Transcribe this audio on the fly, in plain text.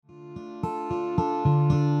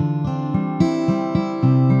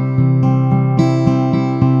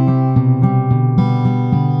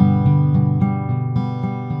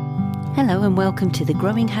and welcome to the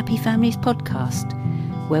Growing Happy Families podcast,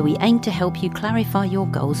 where we aim to help you clarify your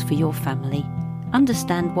goals for your family,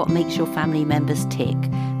 understand what makes your family members tick,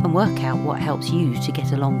 and work out what helps you to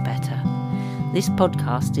get along better. This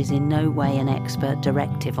podcast is in no way an expert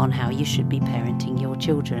directive on how you should be parenting your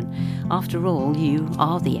children. After all, you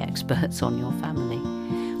are the experts on your family.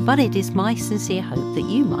 But it is my sincere hope that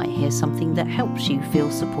you might hear something that helps you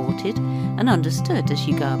feel supported and understood as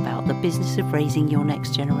you go about the business of raising your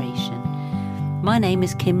next generation. My name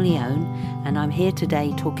is Kim Leone, and I'm here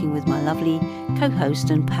today talking with my lovely co-host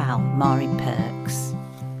and pal, Marin Perks.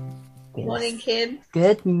 Good morning, Kim.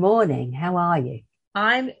 Good morning. How are you?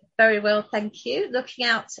 I'm very well, thank you. Looking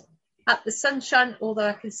out at the sunshine, although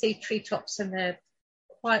I can see treetops and they're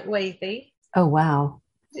quite wavy. Oh, wow.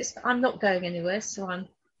 I'm not going anywhere, so I'm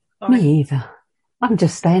fine. Me either. I'm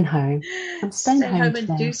just staying home. I'm staying home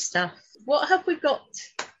and do stuff. What have we got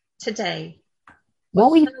today?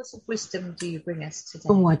 What pearls of wisdom do you bring us today?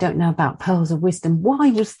 Oh, I don't know about pearls of wisdom. What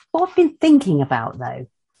I've been thinking about, though,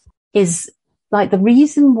 is like the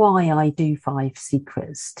reason why I do 5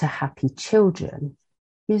 secrets to happy children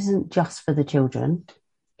isn't just for the children,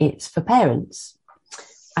 it's for parents.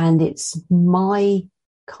 And it's my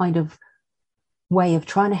kind of way of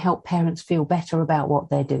trying to help parents feel better about what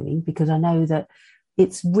they're doing, because I know that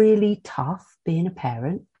it's really tough being a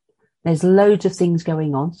parent. There's loads of things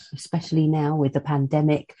going on, especially now with the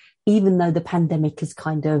pandemic, even though the pandemic is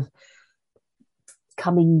kind of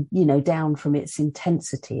coming, down from its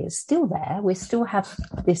intensity. It's still there. We still have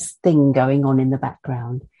this thing going on in the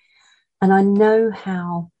background. And I know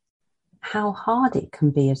how hard it can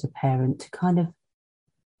be as a parent to kind of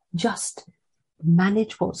just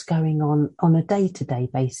manage what's going on a day-to-day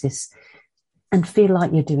basis and feel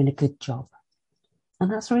like you're doing a good job.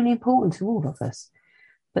 And that's really important to all of us.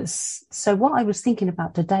 But so what I was thinking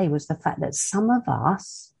about today was the fact that some of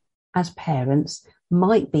us as parents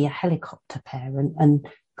might be a helicopter parent and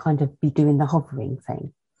kind of be doing the hovering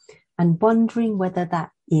thing and wondering whether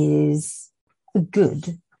that is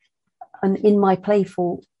good. And in my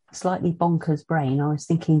playful, slightly bonkers brain, I was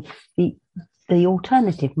thinking the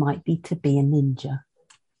alternative might be to be a ninja,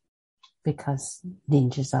 because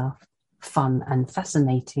ninjas are fun and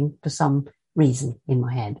fascinating for some reason in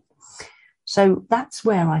my head. So that's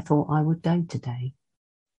where I thought I would go today.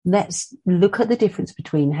 Let's look at the difference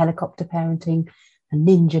between helicopter parenting and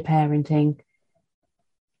ninja parenting,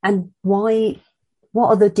 and what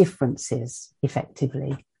are the differences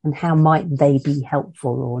effectively, and how might they be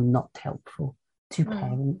helpful or not helpful to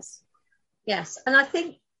parents? Yes, and I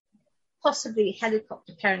think possibly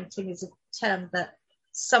helicopter parenting is a term that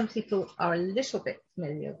some people are a little bit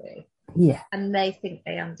familiar with. Yeah. And they think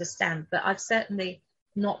they understand, but I've certainly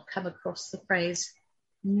not come across the phrase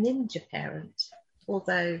ninja parent,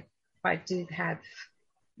 although I do have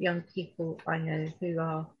young people I know who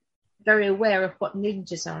are very aware of what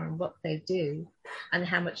ninjas are and what they do and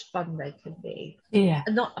how much fun they can be. Yeah.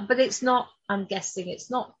 But it's not, I'm guessing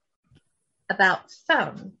it's not about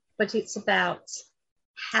fun, but it's about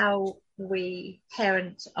how we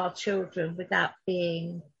parent our children without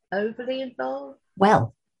being overly involved.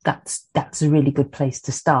 Well, that's a really good place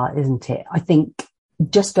to start, isn't it? I think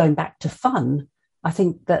just going back to fun, I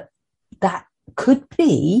think that could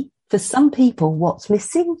be for some people what's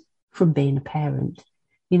missing from being a parent.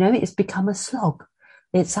 It's become a slog.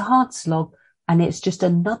 It's a hard slog, and it's just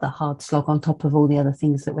another hard slog on top of all the other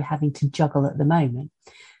things that we're having to juggle at the moment.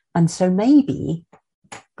 And so maybe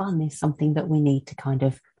fun is something that we need to kind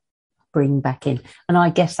of bring back in. And I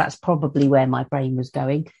guess that's probably where my brain was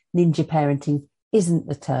going. Ninja parenting isn't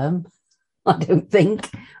the term, I don't think.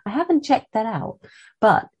 I haven't checked that out.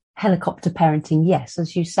 But helicopter parenting, yes,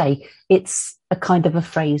 as you say, it's a kind of a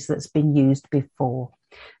phrase that's been used before.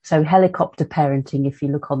 So helicopter parenting, if you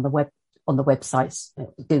look on the websites,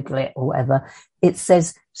 Google it or whatever, it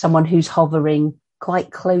says someone who's hovering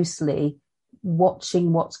quite closely,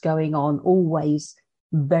 watching what's going on, always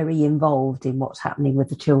very involved in what's happening with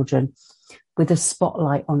the children, with a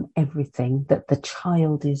spotlight on everything that the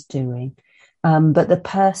child is doing. But the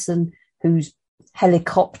person who's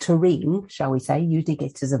helicoptering, shall we say, using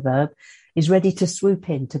it as a verb, is ready to swoop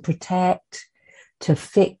in, to protect, to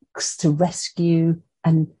fix, to rescue,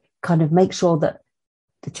 and kind of make sure that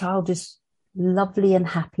the child is lovely and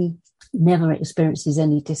happy, never experiences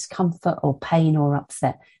any discomfort or pain or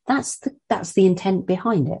upset. That's the intent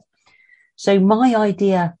behind it. So my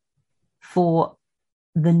idea for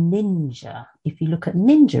the ninja, if you look at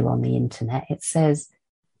ninja on the internet, it says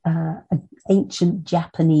an ancient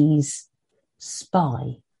Japanese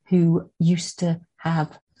spy who used to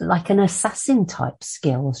have like an assassin type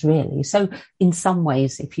skills, really. So in some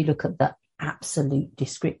ways, if you look at the absolute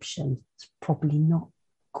description. It's probably not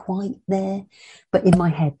quite there. But in my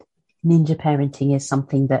head, ninja parenting is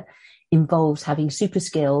something that involves having super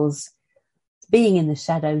skills, being in the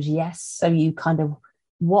shadows, yes. So you kind of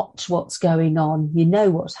watch what's going on, you know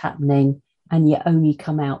what's happening, and you only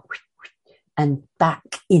come out and back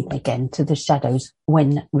in again to the shadows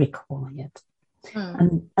when required.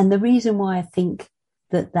 And the reason why I think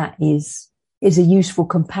that is a useful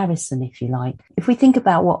comparison, if you like. If we think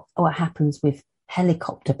about what happens with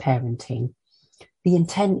helicopter parenting, the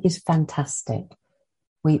intent is fantastic.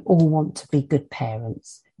 We all want to be good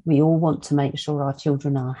parents. We all want to make sure our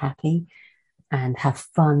children are happy and have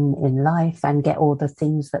fun in life and get all the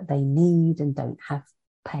things that they need and don't have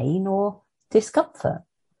pain or discomfort.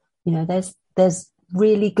 You know, there's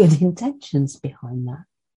really good intentions behind that.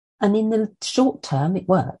 And in the short term, it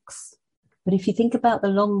works. But if you think about the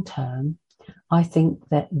long term, I think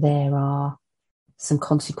that there are some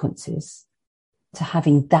consequences to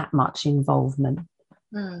having that much involvement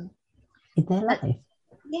in their life.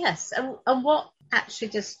 Yes. And what actually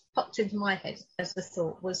just popped into my head as a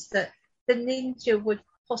thought was that the ninja would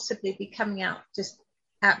possibly be coming out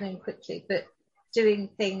and quickly, but doing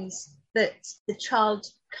things that the child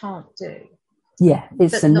can't do. Yeah,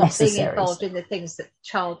 it's but a not necessary being involved in the things that the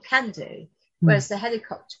child can do. Whereas the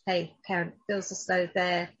helicopter parent feels as though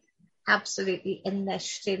they're absolutely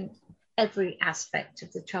enmeshed in every aspect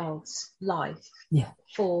of the child's life. Yeah.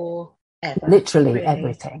 Forever. Literally really.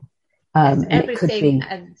 Everything. Yes, and everything, it could be,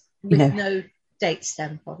 and with no date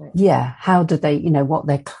stamp on it. Yeah. How do they,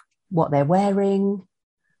 what they're wearing,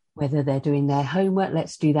 whether they're doing their homework,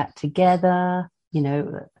 let's do that together,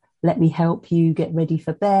 let me help you get ready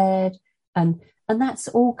for bed. And that's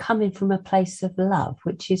all coming from a place of love,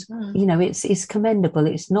 which is, it's commendable.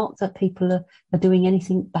 It's not that people are doing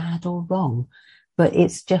anything bad or wrong, but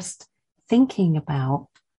it's just thinking about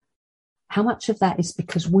how much of that is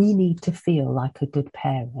because we need to feel like a good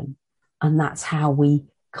parent. And that's how we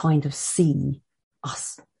kind of see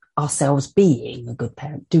ourselves being a good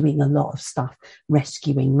parent, doing a lot of stuff,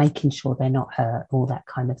 rescuing, making sure they're not hurt, all that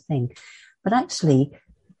kind of thing. But actually,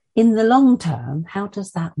 in the long term, how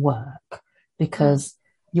does that work? Because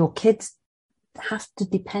your kids have to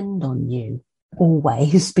depend on you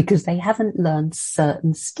always because they haven't learned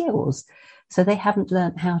certain skills. So they haven't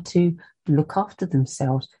learned how to look after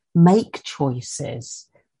themselves, make choices,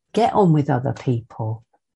 get on with other people,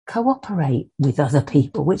 cooperate with other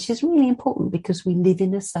people, which is really important because we live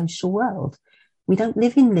in a social world. We don't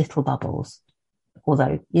live in little bubbles.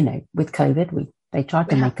 Although, with COVID, they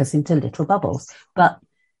tried to make us into little bubbles. But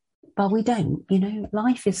we don't,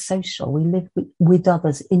 life is social. We live with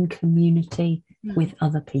others in community with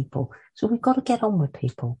other people. So we've got to get on with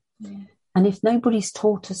people. Yeah. And if nobody's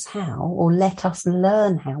taught us how or let us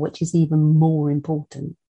learn how, which is even more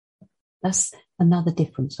important, that's another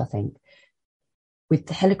difference, I think. With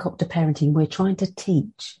the helicopter parenting, we're trying to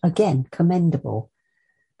teach, again, commendable.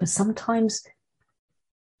 But sometimes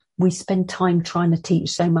we spend time trying to teach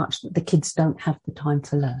so much that the kids don't have the time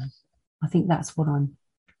to learn. I think that's what I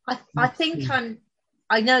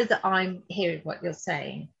know that I'm hearing what you're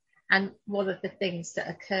saying, and one of the things that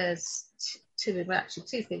occurs to me, well, actually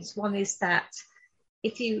two things. One is that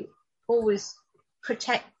if you always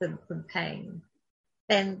protect them from pain,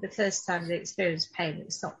 then the first time they experience pain,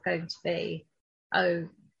 it's not going to be, oh,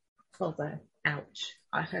 bother, ouch,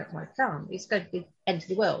 I hurt my thumb. It's going to be end of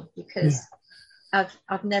the world because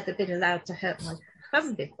I've never been allowed to hurt my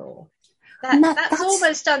thumb before. That's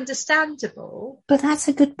almost understandable. But that's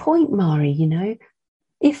a good point, Mari,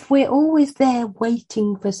 If we're always there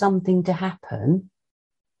waiting for something to happen,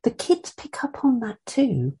 the kids pick up on that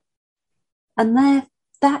too. And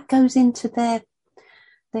that goes into their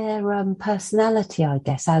personality, I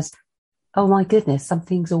guess, as, oh my goodness,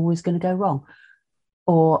 something's always going to go wrong.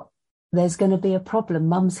 Or there's going to be a problem.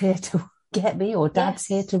 Mum's here to get me or dad's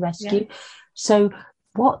here to rescue. Yeah. So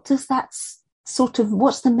what does that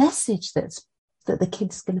what's the message that the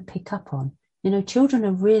kid's going to pick up on? Children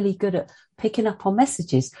are really good at picking up on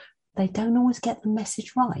messages. They don't always get the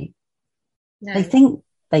message right. No. They think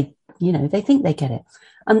they get it.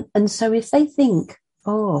 And so if they think,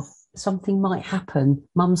 oh, something might happen,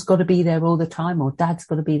 mum's got to be there all the time or dad's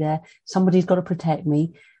got to be there, somebody's got to protect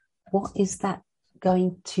me, what is that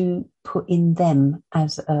going to put in them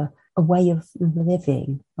as a way of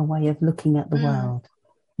living, a way of looking at the world?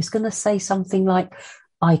 It's going to say something like,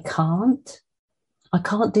 I can't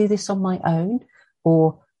do this on my own,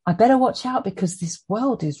 or I better watch out because this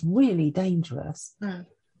world is really dangerous.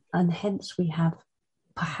 And hence we have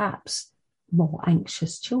perhaps more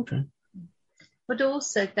anxious children. but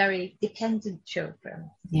also very dependent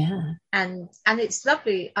children. Yeah. And it's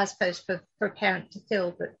lovely, I suppose, for a parent to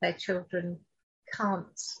feel that their children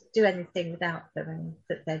can't do anything without them and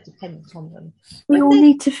that they're dependent on them. We all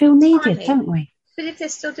need to feel needed, don't we? But if they're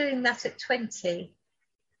still doing that at 20,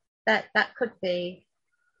 that could be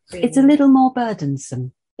really, it's a little more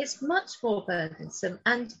burdensome. It's much more burdensome.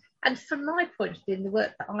 And from my point of view, in the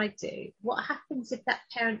work that I do, what happens if that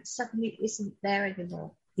parent suddenly isn't there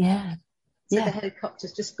anymore? Yeah. So the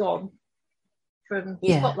helicopter's just gone from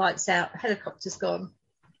spotlights out, helicopter's gone.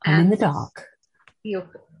 And in the dark. You're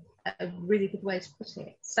a really good way to put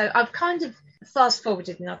it. So I've kind of fast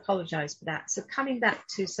forwarded, and I apologise for that. So coming back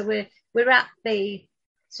to, so we're at the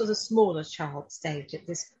sort of smaller child stage at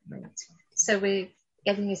this point. So we're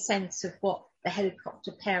getting a sense of what the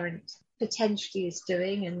helicopter parent potentially is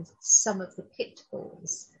doing and some of the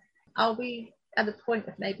pitfalls. Are we at the point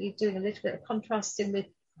of maybe doing a little bit of contrasting with,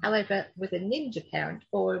 however, with a ninja parent,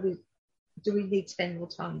 or do we need to spend more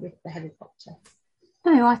time with the helicopter?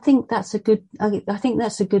 No, I think that's a good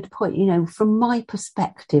point. You know, from my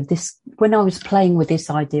perspective, when I was playing with this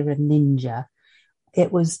idea of ninja,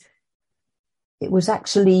 it was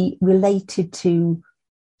actually related to,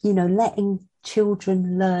 you know, letting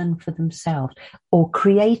children learn for themselves, or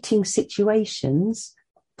creating situations,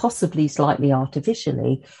 possibly slightly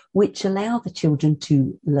artificially, which allow the children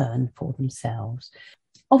to learn for themselves.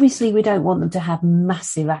 Obviously, we don't want them to have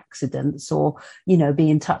massive accidents or, you know, be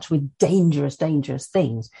in touch with dangerous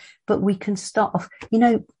things. But we can start off, you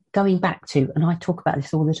know, going back to, and I talk about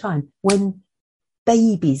this all the time, when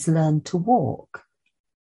babies learn to walk,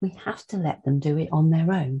 we have to let them do it on their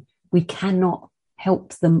own. We cannot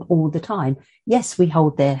help them all the time. Yes, we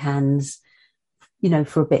hold their hands, you know,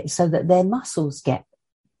 for a bit so that their muscles get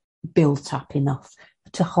built up enough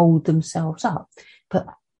to hold themselves up. But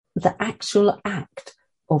the actual act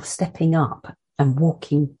of stepping up and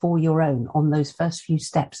walking for your own on those first few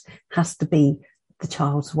steps has to be the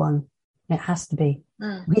child's one. It has to be.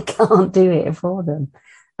 We can't do it for them.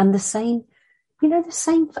 And the same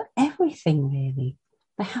for everything, really.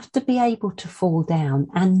 They have to be able to fall down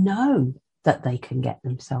and know that they can get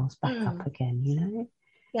themselves back up again, you know?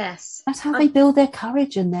 Yes. That's how they build their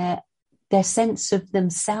courage and their sense of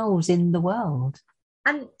themselves in the world.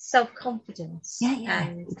 And self-confidence.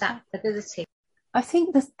 And exactly. that ability. I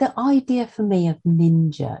think the idea for me of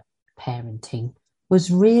ninja parenting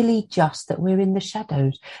was really just that we're in the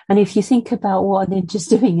shadows. And if you think about what a ninja's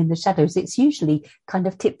doing in the shadows, it's usually kind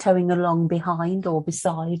of tiptoeing along behind or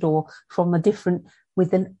beside or from a different,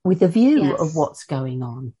 with a view of what's going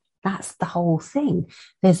on. That's the whole thing.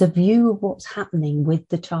 There's a view of what's happening with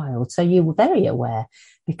the child. So you're very aware,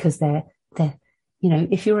 because they're, you know,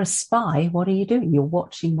 if you're a spy, what are you doing? You're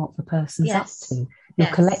watching what the person's up to. You're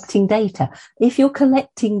collecting data. If you're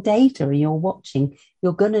collecting data and you're watching,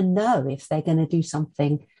 you're going to know if they're going to do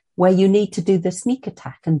something where you need to do the sneak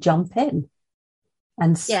attack and jump in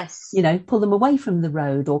and, you know, pull them away from the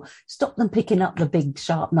road, or stop them picking up the big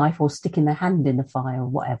sharp knife or sticking their hand in a fire or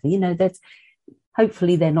whatever. You know,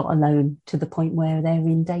 hopefully they're not alone to the point where they're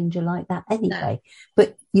in danger like that anyway. No.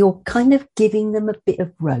 But you're kind of giving them a bit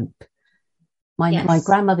of rope. My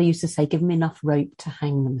grandmother used to say, give them enough rope to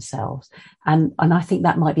hang themselves. And I think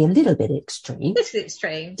that might be a little bit extreme. This is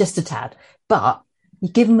extreme. Just a tad. But you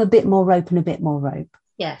give them a bit more rope and a bit more rope.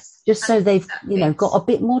 Yes. Just so they've, you know, got a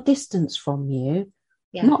bit more distance from you.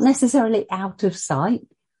 Yes. Not necessarily out of sight,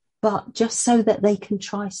 but just so that they can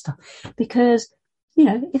try stuff. Because, you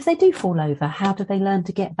know, if they do fall over, how do they learn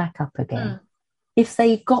to get back up again? If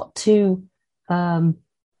they've got to, you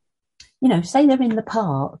know, say they're in the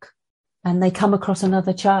park and they come across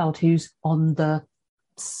another child who's on the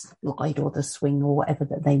slide or the swing or whatever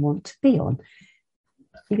that they want to be on,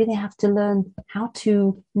 maybe they have to learn how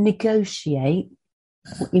to negotiate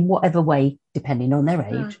in whatever way, depending on their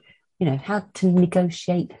age, you know, how to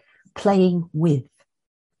negotiate playing with,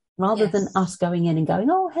 rather than us going in and going,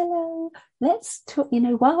 oh, hello, let's talk, you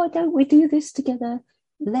know, why don't we do this together?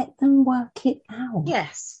 Let them work it out.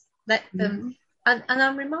 Yes, let them. And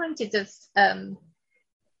I'm reminded of,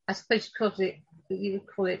 I suppose you would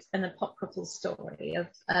call it an apocryphal story of,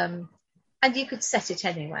 and you could set it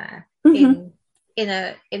anywhere in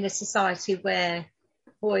a society where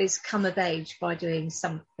boys come of age by doing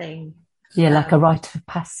something. Yeah, like a rite of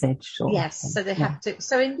passage. Yes, so they have to.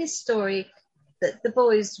 So in this story, the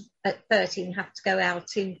boys at 13 have to go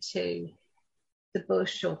out into the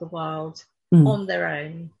bush or the wild on their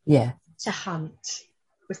own to hunt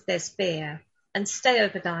with their spear and stay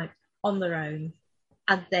overnight on their own,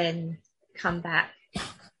 and then come back,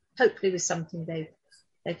 hopefully with something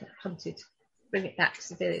they've hunted, bring it back to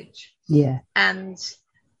the village. Yeah. And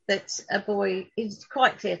that a boy is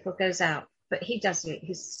quite fearful, goes out, but he does it.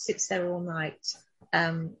 He sits there all night,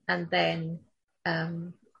 and then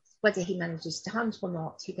whether he manages to hunt or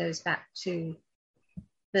not, he goes back to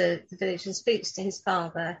the village and speaks to his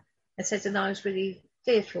father and says, and I was really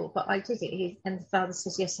fearful, but I did it. And the father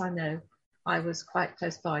says, yes, I know. I was quite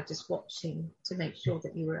close by just watching to make sure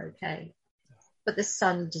that you were okay. But the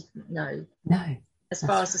son didn't know. No. As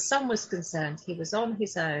far as the son was concerned, he was on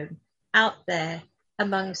his own, out there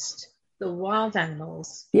amongst the wild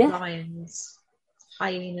animals, lions,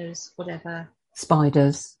 hyenas, whatever.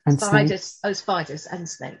 Spiders and snakes. Spiders and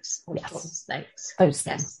snakes. Snakes. Oh,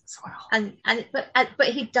 snakes as well. But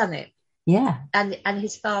he'd done it. Yeah. And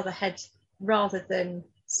his father had, rather than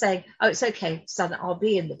saying, oh, it's okay, son, I'll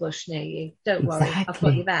be in the bush near you. Don't worry, I've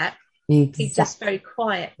got you back. He just very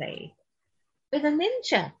quietly, with a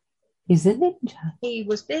ninja. He's a ninja. He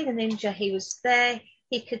was being a ninja. He was there.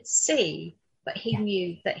 He could see, but he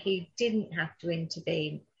knew that he didn't have to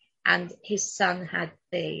intervene. And his son had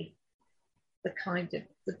the kind of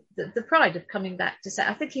the pride of coming back to say,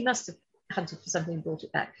 I think he must have hunted for something and brought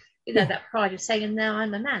it back. That pride of saying, and now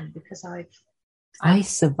I'm a man because I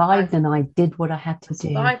survived and I did what I had to do.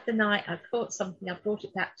 Survived the night. I caught something. I brought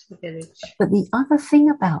it back to the village. But the other thing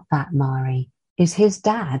about that, Mari, is his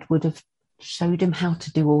dad would have showed him how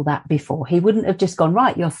to do all that before. He wouldn't have just gone,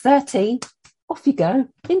 right, you're 13, off you go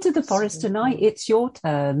into the forest tonight. It's your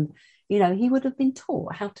turn. He would have been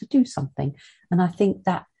taught how to do something. And I think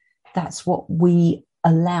that's what we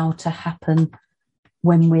allow to happen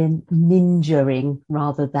when we're ninjaing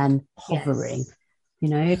rather than hovering,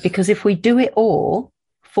 because if we do it all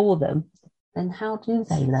for them, then how do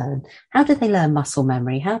they learn? How do they learn muscle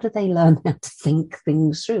memory? How do they learn how to think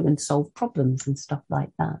things through and solve problems and stuff like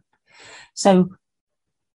that? So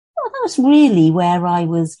that was really where I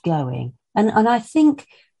was going. And I think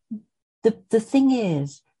the thing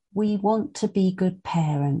is, we want to be good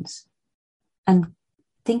parents, and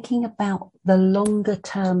thinking about the longer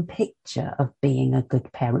term picture of being a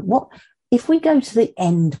good parent. What if we go to the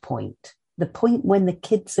end point, the point when the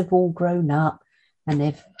kids have all grown up and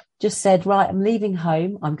they've just said, right, I'm leaving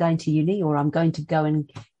home, I'm going to uni, or I'm going to go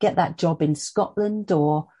and get that job in Scotland,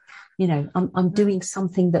 or, I'm doing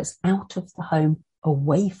something that's out of the home,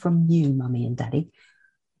 away from you, mummy and daddy.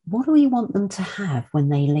 What do we want them to have when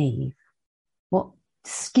they leave? What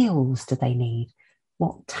skills do they need?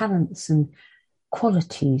 What talents and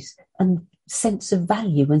qualities and sense of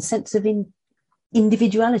value and sense of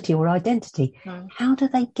individuality or identity? How do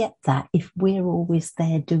they get that if we're always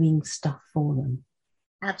there doing stuff for them?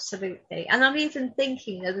 Absolutely. And I'm even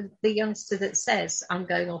thinking of the youngster that says, I'm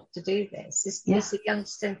going off to do this. Is a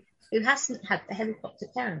youngster who hasn't had the helicopter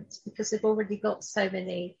parents, because they've already got so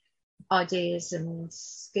many ideas and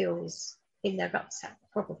skills in their rucksack,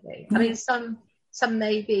 probably. I mean, some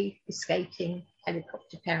may be escaping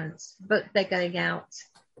helicopter parents, but they're going out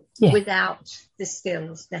without the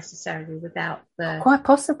skills necessarily, without the quite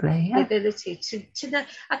possibly the ability to know.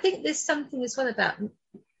 I think there's something as well about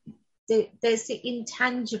there's the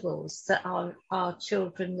intangibles that our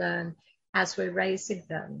children learn as we're raising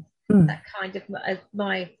them. That kind of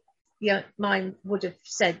mine would have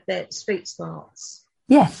said that street smarts.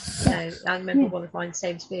 Yes. I remember one of mine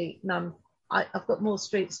saying to me, Mum, I've got more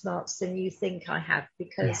street smarts than you think I have,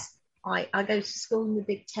 because I go to school in the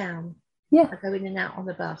big town. I go in and out on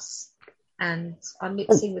the bus, and I'm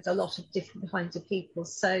mixing with a lot of different kinds of people.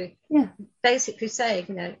 So basically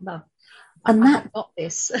saying, Mum, I've got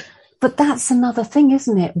this. But that's another thing,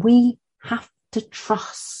 isn't it? We have to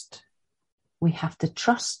trust. We have to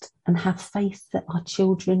trust and have faith that our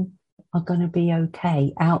children are going to be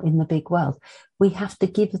okay out in the big world. We have to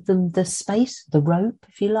give them the space, the rope,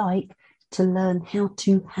 if you like, to learn how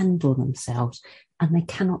to handle themselves. And they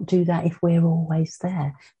cannot do that if we're always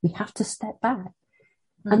there. We have to step back.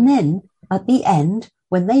 And then at the end,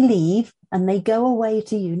 when they leave and they go away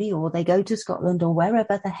to uni, or they go to Scotland, or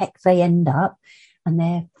wherever the heck they end up, and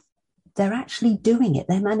they're actually doing it,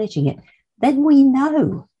 they're managing it, then we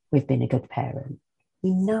know we've been a good parent.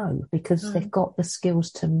 We know, because they've got the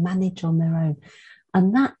skills to manage on their own.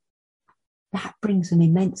 And that brings an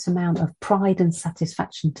immense amount of pride and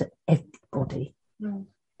satisfaction to everybody,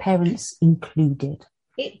 parents included.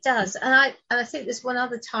 It does. And I think there's one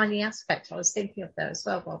other tiny aspect I was thinking of there as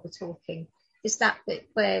well while we're talking, is that bit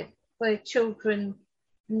where children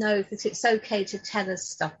know that it's okay to tell us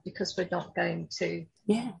stuff, because we're not going to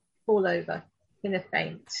fall over in a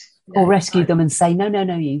faint. Or rescue them and say, no,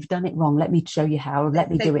 you've done it wrong. Let me show you how. Let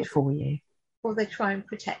me do it for you. Or they try and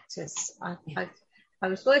protect us. I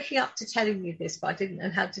was working up to telling you this, but I didn't know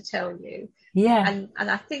how to tell you. Yeah. And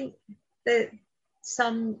I think that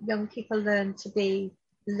some young people learn to be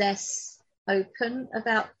less open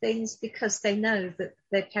about things because they know that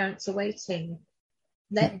their parents are waiting.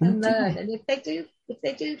 Let them learn, and if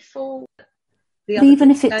they do fall, but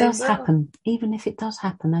even if it does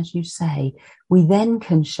happen, as you say, we then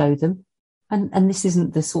can show them. And this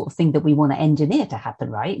isn't the sort of thing that we want to engineer to happen,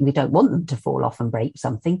 right? We don't want them to fall off and break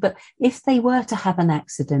something. But if they were to have an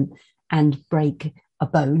accident and break a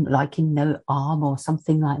bone, like in their arm or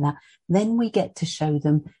something like that, then we get to show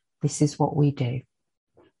them this is what we do.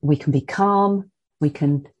 We can be calm. We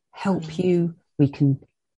can help you. We can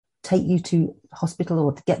take you to hospital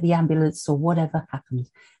or to get the ambulance or whatever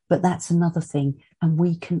happens. But that's another thing. And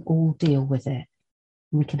we can all deal with it.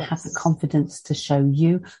 We can have the confidence to show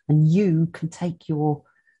you, and you can take your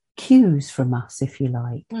cues from us, if you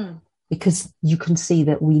like, because you can see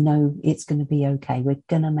that we know it's going to be okay. We're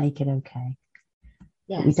going to make it okay.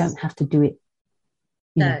 Yes. But we don't have to do it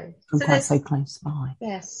from quite so close by.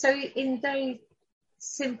 Yes. So in very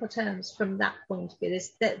simple terms, from that point of view,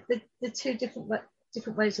 there's the two different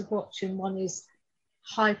ways of watching. One is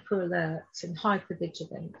hyper alert and hyper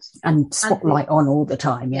vigilant, and spotlight on all the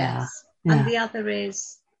time. Yes. Yeah. And the other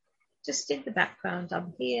is just in the background.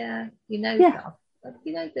 I'm here. You know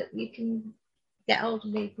that you can get hold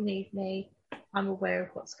of me if you need me. I'm aware of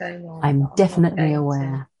what's going on. I'm definitely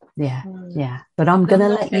aware. Yeah. But I'm going to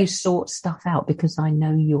let you sort stuff out because I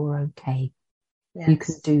know you're okay. Yes. You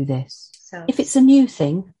can do this. So, if it's a new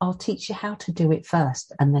thing, I'll teach you how to do it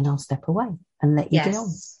first, and then I'll step away and let you get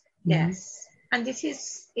on. Yes. And it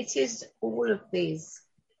is all of these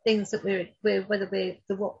things that we're whether we're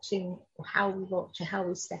the watching or how we watch or how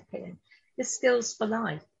we step in, the skills for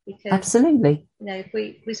life. Because absolutely, if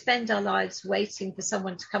we spend our lives waiting for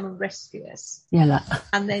someone to come and rescue us,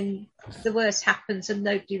 and then the worst happens and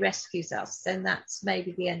nobody rescues us, then that's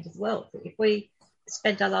maybe the end of the world. But if we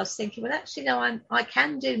spend our lives thinking, well, actually, no, I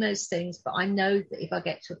can do most things, but I know that if I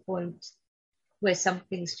get to a point where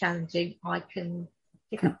something's challenging, I can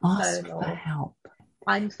pick up the phone or help.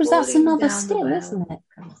 Because that's another skill, isn't it?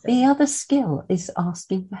 Kind of the other skill is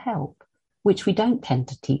asking for help, which we don't tend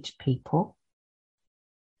to teach people.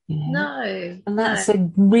 No. And that's a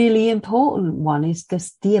really important one, is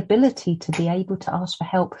this, the ability to be able to ask for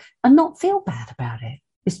help and not feel bad about it.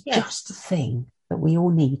 It's just a thing that we all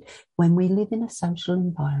need when we live in a social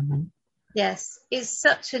environment. Yes, it's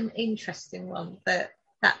such an interesting one, that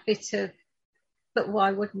bit of, but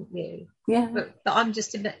why wouldn't you? Yeah. But I'm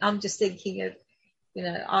just thinking of,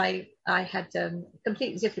 I had a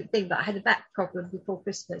completely different thing, but I had a back problem before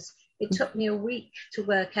Christmas. It took me a week to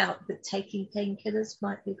work out that taking painkillers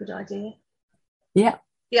might be a good idea. Yeah.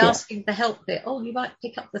 The asking for help bit. Oh, you might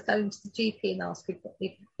pick up the phone to the GP and ask if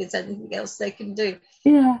there's anything else they can do.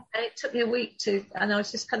 Yeah. And it took me a week and I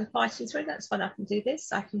was just kind of fighting through. That's fine. I can do this.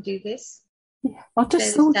 Yeah. I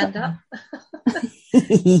just stand up.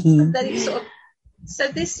 And then it sort of. So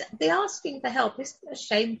the asking for help isn't a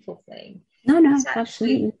shameful thing. No, it's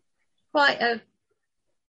absolutely quite a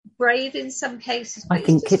brave in some cases. I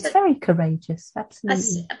think it's very courageous,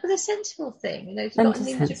 absolutely. But a sensible thing, if you've got a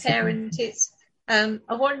ninja parent, it's. I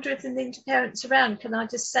wonder if the ninja parent's around. Can I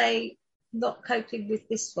just say, not coping with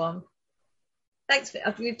this one? Thanks,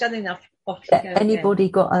 we've done enough. Anybody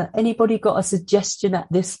got a suggestion at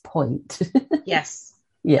this point? Yes.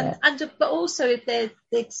 Yeah. But also, if they're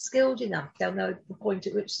skilled enough, they'll know the point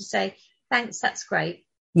at which to say, "Thanks, that's great."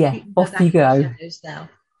 Yeah, off you go. Shadows now.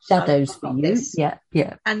 Shadows for you. This. Yeah.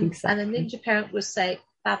 And exactly. And a ninja parent will say,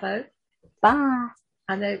 "Babo, bye.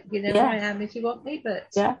 I know where I am if you want me, but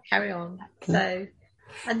carry on." Okay.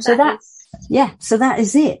 So that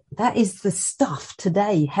is it. That is the stuff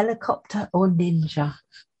today. Helicopter or ninja.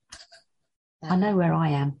 I know where I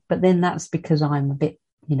am, but then that's because I'm a bit,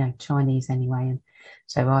 Chinese anyway, and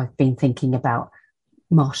so I've been thinking about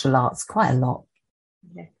martial arts quite a lot.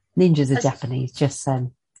 Yeah. Ninjas are Japanese, just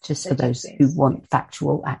for those who want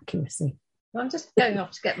factual accuracy. Well, I'm just going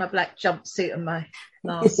off to get my black jumpsuit and my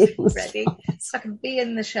mask ready, so I can be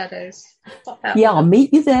in the shadows. I'll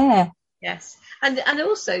meet you there. Yes, and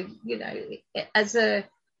also, as and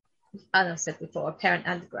I said before, a parent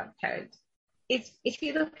and a grandparent. If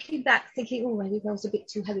you're looking back thinking, oh, maybe I was a bit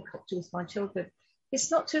too helicopter with my children, it's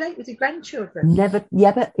not too late with your grandchildren. Never,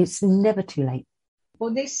 but it's never too late. Or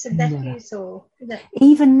nieces and nephews, or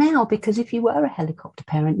even now, because if you were a helicopter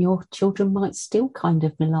parent, your children might still kind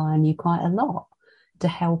of rely on you quite a lot to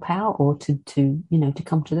help out or to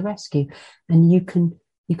come to the rescue, and you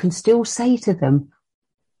can still say to them,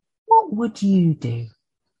 "What would you do?"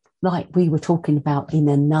 Like we were talking about in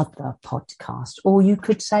another podcast, or you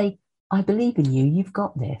could say, "I believe in you. You've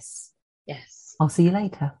got this." Yes. I'll see you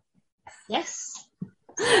later. Yes.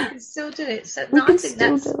 We can still do it. So I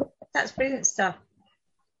think that's brilliant stuff.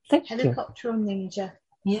 Thank you. Helicopter or ninja?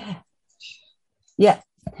 Yeah. Yeah,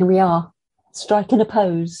 here we are, striking a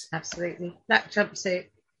pose. Absolutely. Black jumpsuit,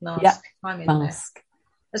 mask. Yeah, I'm in mask. there.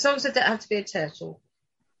 As long as I don't have to be a turtle.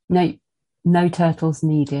 No turtles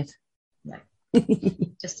needed. No.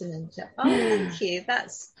 Just a ninja. Oh, thank you.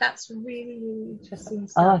 That's really, really interesting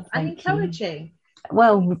stuff. And encouraging.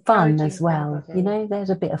 Well, fun as well. You know,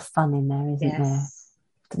 there's a bit of fun in there, isn't there?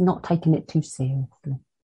 Not taking it too seriously.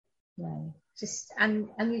 No. Just and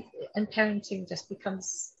parenting just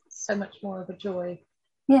becomes so much more of a joy.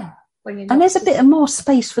 Yeah. And there's a bit of more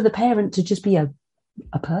space for the parent to just be a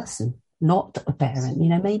person, not a parent. You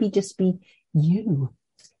know, maybe just be you,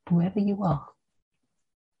 whoever you are.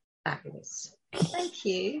 Fabulous. Thank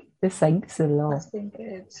you. Thanks a lot. That's been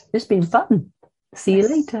good. It's been fun. See you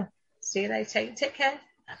later. See you later. Take care.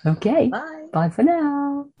 Okay. Bye. Bye for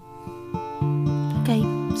now. Okay,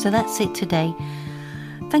 so that's it today.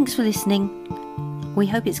 Thanks for listening. We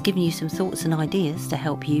hope it's given you some thoughts and ideas to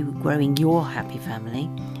help you growing your happy family,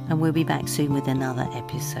 and we'll be back soon with another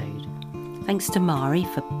episode. Thanks to Mari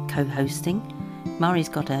for co-hosting. Mari's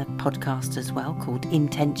got a podcast as well called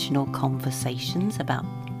Intentional Conversations about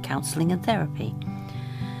counselling and therapy.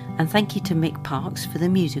 And thank you to Mick Parks for the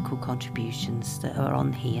musical contributions that are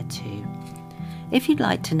on here too. If you'd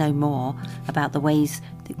like to know more about the ways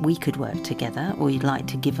that we could work together, or you'd like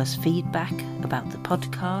to give us feedback about the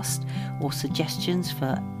podcast or suggestions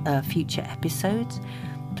for future episodes,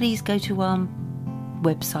 please go to our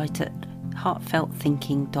website at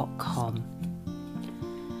heartfeltthinking.com.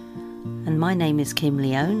 And my name is Kim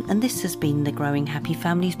Leone, and this has been the Growing Happy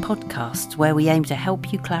Families podcast, where we aim to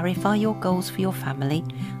help you clarify your goals for your family,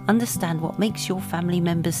 understand what makes your family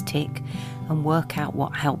members tick, and work out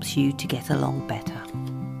what helps you to get along better.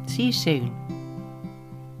 See you soon.